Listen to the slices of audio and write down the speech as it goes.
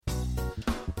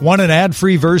Want an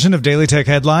ad-free version of Daily Tech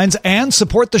Headlines and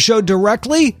support the show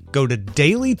directly? Go to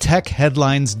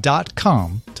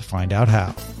dailytechheadlines.com to find out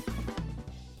how.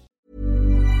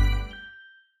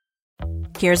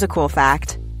 Here's a cool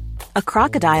fact. A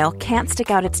crocodile can't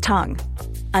stick out its tongue.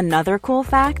 Another cool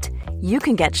fact, you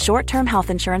can get short-term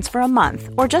health insurance for a month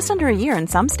or just under a year in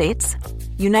some states.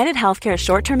 United Healthcare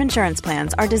short-term insurance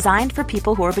plans are designed for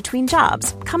people who are between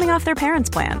jobs, coming off their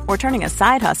parents' plan, or turning a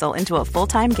side hustle into a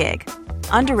full-time gig.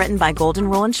 Underwritten by Golden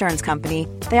Rule Insurance Company,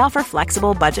 they offer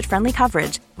flexible, budget-friendly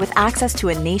coverage with access to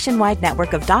a nationwide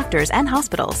network of doctors and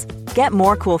hospitals. Get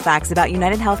more cool facts about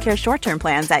United Healthcare short-term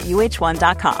plans at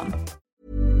uh1.com.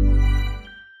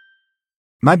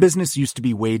 My business used to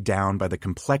be weighed down by the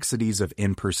complexities of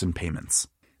in-person payments.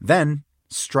 Then,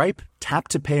 Stripe Tap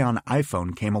to Pay on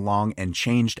iPhone came along and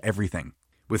changed everything.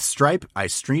 With Stripe, I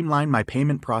streamlined my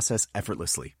payment process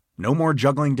effortlessly. No more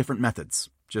juggling different methods.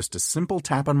 Just a simple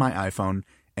tap on my iPhone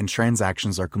and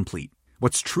transactions are complete.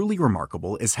 What's truly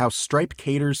remarkable is how Stripe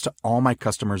caters to all my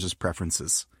customers'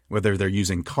 preferences. Whether they're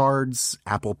using cards,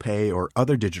 Apple Pay, or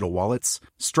other digital wallets,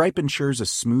 Stripe ensures a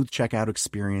smooth checkout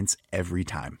experience every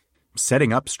time.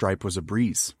 Setting up Stripe was a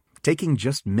breeze, taking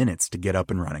just minutes to get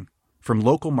up and running. From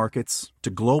local markets to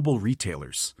global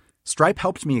retailers, Stripe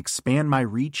helped me expand my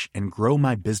reach and grow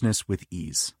my business with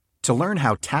ease. To learn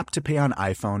how Tap to Pay on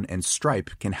iPhone and Stripe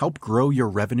can help grow your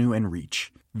revenue and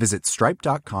reach, visit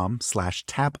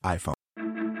stripe.com/tapiphone.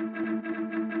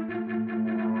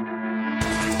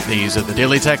 These are the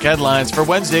Daily Tech Headlines for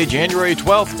Wednesday, January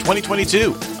 12th,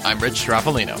 2022. I'm Rich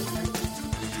Straffolino.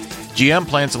 GM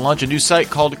plans to launch a new site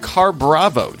called Car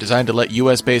Bravo, designed to let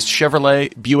U.S.-based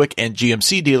Chevrolet, Buick, and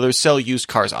GMC dealers sell used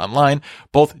cars online,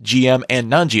 both GM and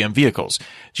non-GM vehicles.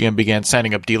 GM began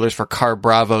signing up dealers for Car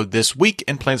Bravo this week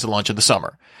and plans to launch in the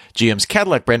summer. GM's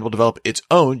Cadillac brand will develop its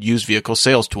own used vehicle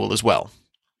sales tool as well.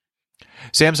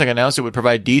 Samsung announced it would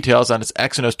provide details on its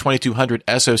Exynos 2200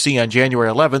 SoC on January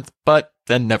 11th, but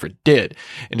then never did.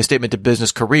 In a statement to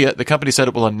Business Korea, the company said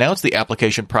it will announce the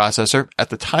application processor at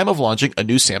the time of launching a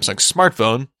new Samsung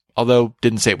smartphone, although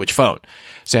didn't say which phone.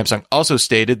 Samsung also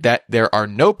stated that there are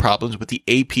no problems with the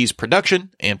AP's production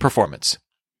and performance.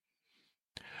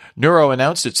 Nuro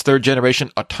announced its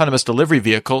third-generation autonomous delivery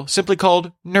vehicle, simply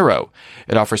called Nuro.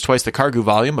 It offers twice the cargo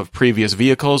volume of previous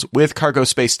vehicles, with cargo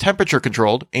space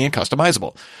temperature-controlled and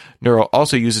customizable. Nuro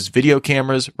also uses video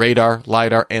cameras, radar,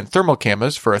 LiDAR, and thermal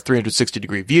cameras for a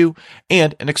 360-degree view,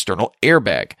 and an external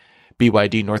airbag.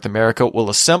 BYD North America will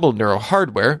assemble Nuro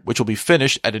hardware, which will be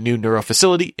finished at a new Nuro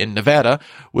facility in Nevada,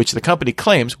 which the company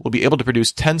claims will be able to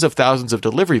produce tens of thousands of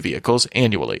delivery vehicles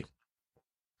annually.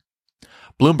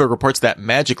 Bloomberg reports that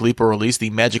Magic Leap will release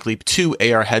the Magic Leap 2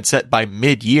 AR headset by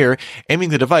mid-year, aiming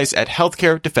the device at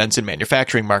healthcare, defense, and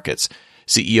manufacturing markets.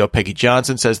 CEO Peggy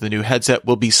Johnson says the new headset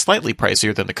will be slightly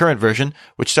pricier than the current version,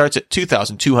 which starts at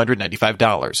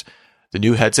 $2,295. The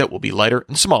new headset will be lighter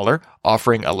and smaller,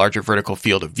 offering a larger vertical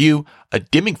field of view, a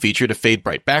dimming feature to fade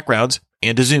bright backgrounds,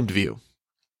 and a zoomed view.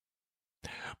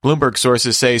 Bloomberg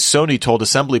sources say Sony told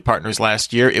assembly partners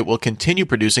last year it will continue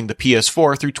producing the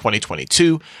PS4 through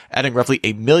 2022, adding roughly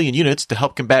 1 million units to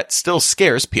help combat still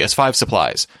scarce PS5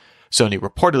 supplies. Sony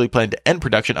reportedly planned to end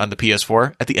production on the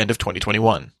PS4 at the end of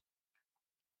 2021.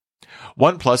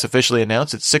 OnePlus officially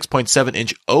announced its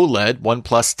 6.7-inch OLED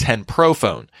OnePlus 10 Pro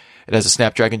phone. It has a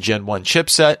Snapdragon Gen 1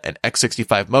 chipset, an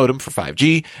X65 modem for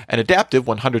 5G, an adaptive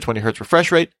 120Hz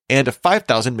refresh rate, and a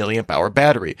 5,000 mAh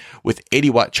battery, with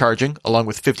 80-watt charging along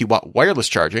with 50-watt wireless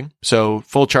charging, so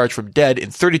full charge from dead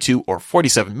in 32 or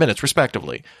 47 minutes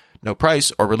respectively. No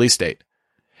price or release date.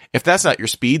 If that's not your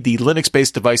speed, the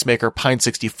Linux-based device maker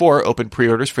Pine64 opened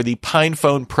pre-orders for the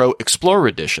PinePhone Pro Explorer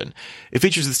Edition. It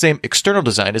features the same external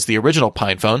design as the original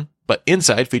PinePhone, but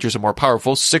inside features a more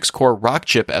powerful 6-core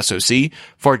Rockchip SoC,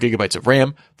 4GB of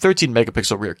RAM,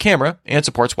 13-megapixel rear camera, and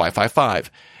supports Wi-Fi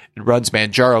 5. It runs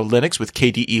Manjaro Linux with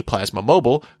KDE Plasma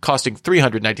Mobile, costing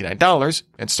 $399,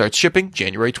 and starts shipping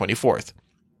January 24th.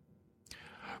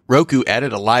 Roku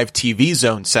added a Live TV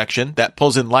Zone section that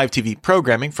pulls in live TV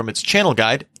programming from its channel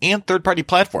guide and third-party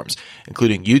platforms,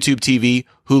 including YouTube TV,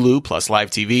 Hulu plus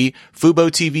Live TV, Fubo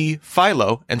TV,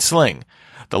 Philo, and Sling.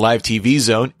 The Live TV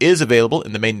Zone is available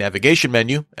in the main navigation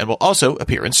menu and will also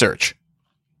appear in search.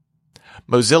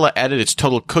 Mozilla added its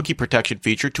total cookie protection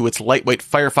feature to its lightweight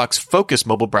Firefox Focus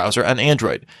mobile browser on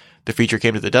Android. The feature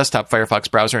came to the desktop Firefox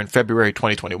browser in February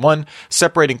 2021,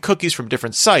 separating cookies from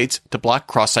different sites to block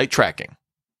cross-site tracking.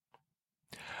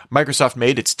 Microsoft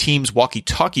made its Teams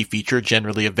walkie-talkie feature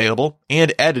generally available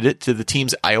and added it to the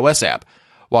Teams iOS app.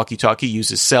 Walkie-talkie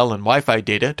uses cell and Wi-Fi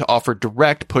data to offer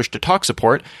direct push-to-talk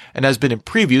support and has been in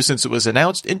preview since it was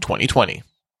announced in 2020.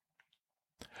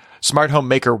 Smart home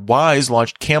maker Wyze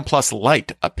launched Cam Plus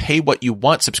Lite, a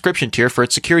pay-what-you-want subscription tier for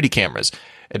its security cameras.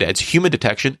 It adds human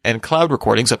detection and cloud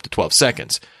recordings up to 12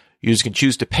 seconds. Users can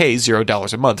choose to pay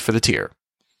 $0 a month for the tier.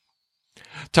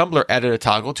 Tumblr added a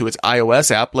toggle to its iOS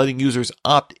app, letting users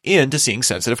opt in to seeing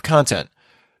sensitive content.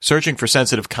 Searching for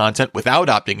sensitive content without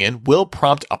opting in will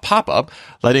prompt a pop-up,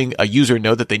 letting a user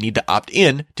know that they need to opt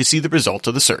in to see the results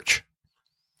of the search.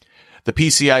 The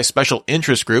PCI Special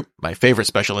Interest Group, my favorite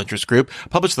special interest group,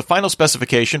 published the final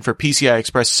specification for PCI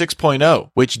Express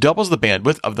 6.0, which doubles the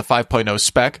bandwidth of the 5.0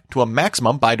 spec to a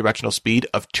maximum bidirectional speed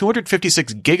of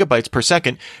 256 gigabytes per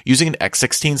second using an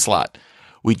X16 slot.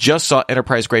 We just saw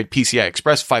enterprise-grade PCI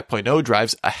Express 5.0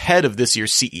 drives ahead of this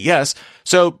year's CES,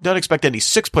 so don't expect any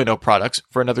 6.0 products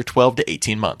for another 12 to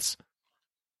 18 months.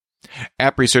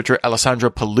 App researcher Alessandro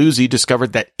Paluzzi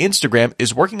discovered that Instagram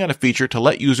is working on a feature to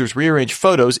let users rearrange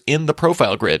photos in the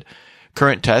profile grid.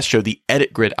 Current tests show the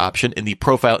edit grid option in the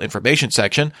profile information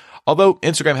section, although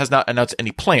Instagram has not announced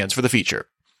any plans for the feature.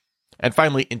 And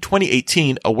finally, in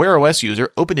 2018, a Wear OS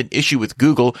user opened an issue with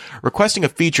Google requesting a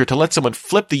feature to let someone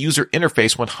flip the user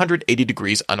interface 180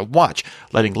 degrees on a watch,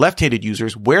 letting left-handed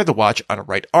users wear the watch on a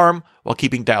right arm while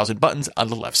keeping dials and buttons on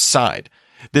the left side.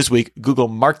 This week, Google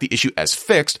marked the issue as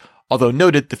fixed, although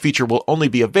noted the feature will only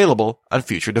be available on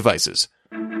future devices.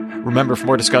 Remember, for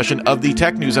more discussion of the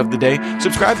tech news of the day,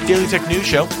 subscribe to Daily Tech News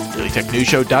Show,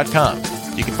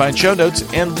 dailytechnewsshow.com. You can find show notes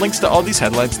and links to all these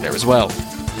headlines there as well.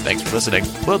 Thanks for listening.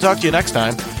 We'll talk to you next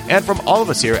time. And from all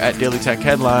of us here at Daily Tech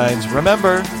Headlines,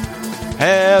 remember,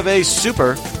 have a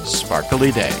super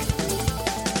sparkly day.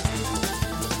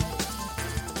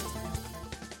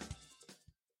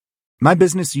 My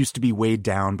business used to be weighed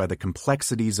down by the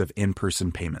complexities of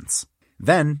in-person payments.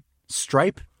 Then,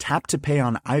 Stripe Tap to Pay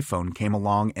on iPhone came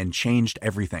along and changed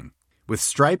everything. With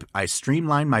Stripe, I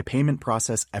streamlined my payment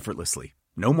process effortlessly.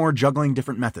 No more juggling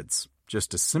different methods.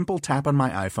 Just a simple tap on my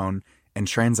iPhone and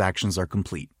transactions are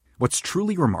complete. What's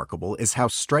truly remarkable is how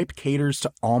Stripe caters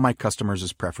to all my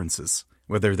customers' preferences.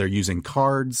 Whether they're using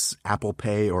cards, Apple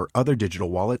Pay, or other digital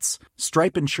wallets,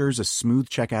 Stripe ensures a smooth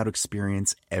checkout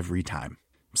experience every time.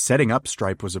 Setting up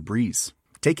Stripe was a breeze,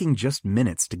 taking just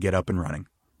minutes to get up and running.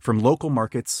 From local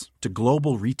markets to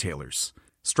global retailers,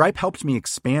 Stripe helped me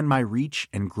expand my reach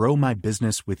and grow my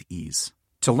business with ease.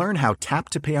 To learn how Tap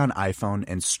to Pay on iPhone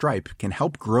and Stripe can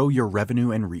help grow your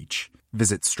revenue and reach,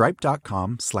 visit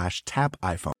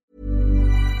stripe.com/tapiphone.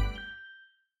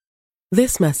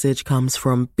 This message comes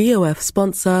from BOF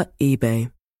sponsor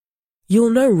eBay. You'll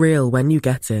know real when you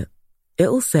get it.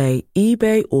 It'll say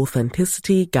eBay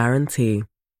Authenticity Guarantee.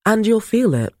 And you'll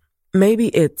feel it. Maybe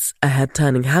it's a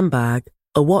head-turning handbag,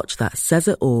 a watch that says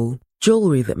it all,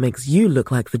 jewelry that makes you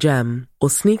look like the gem, or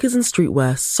sneakers and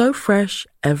streetwear so fresh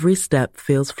every step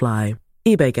feels fly.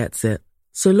 eBay gets it.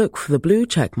 So look for the blue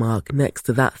check mark next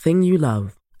to that thing you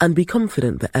love and be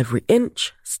confident that every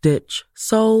inch, stitch,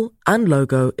 sole, and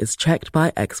logo is checked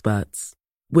by experts.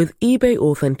 With eBay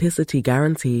Authenticity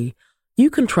Guarantee,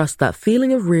 you can trust that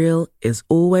feeling of real is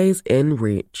always in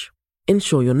reach.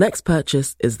 Ensure your next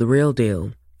purchase is the real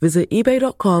deal. Visit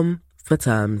eBay.com for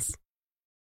terms.